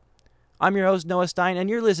seatbelt. I'm your host, Noah Stein, and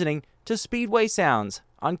you're listening to Speedway Sounds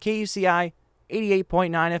on KUCI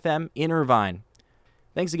 88.9 FM in Irvine.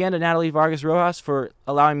 Thanks again to Natalie Vargas Rojas for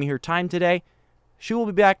allowing me her time today. She will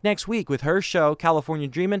be back next week with her show, California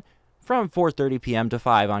Dreamin', from 4:30 p.m. to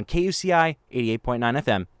 5 on KUCI 88.9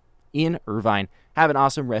 FM in Irvine. Have an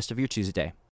awesome rest of your Tuesday.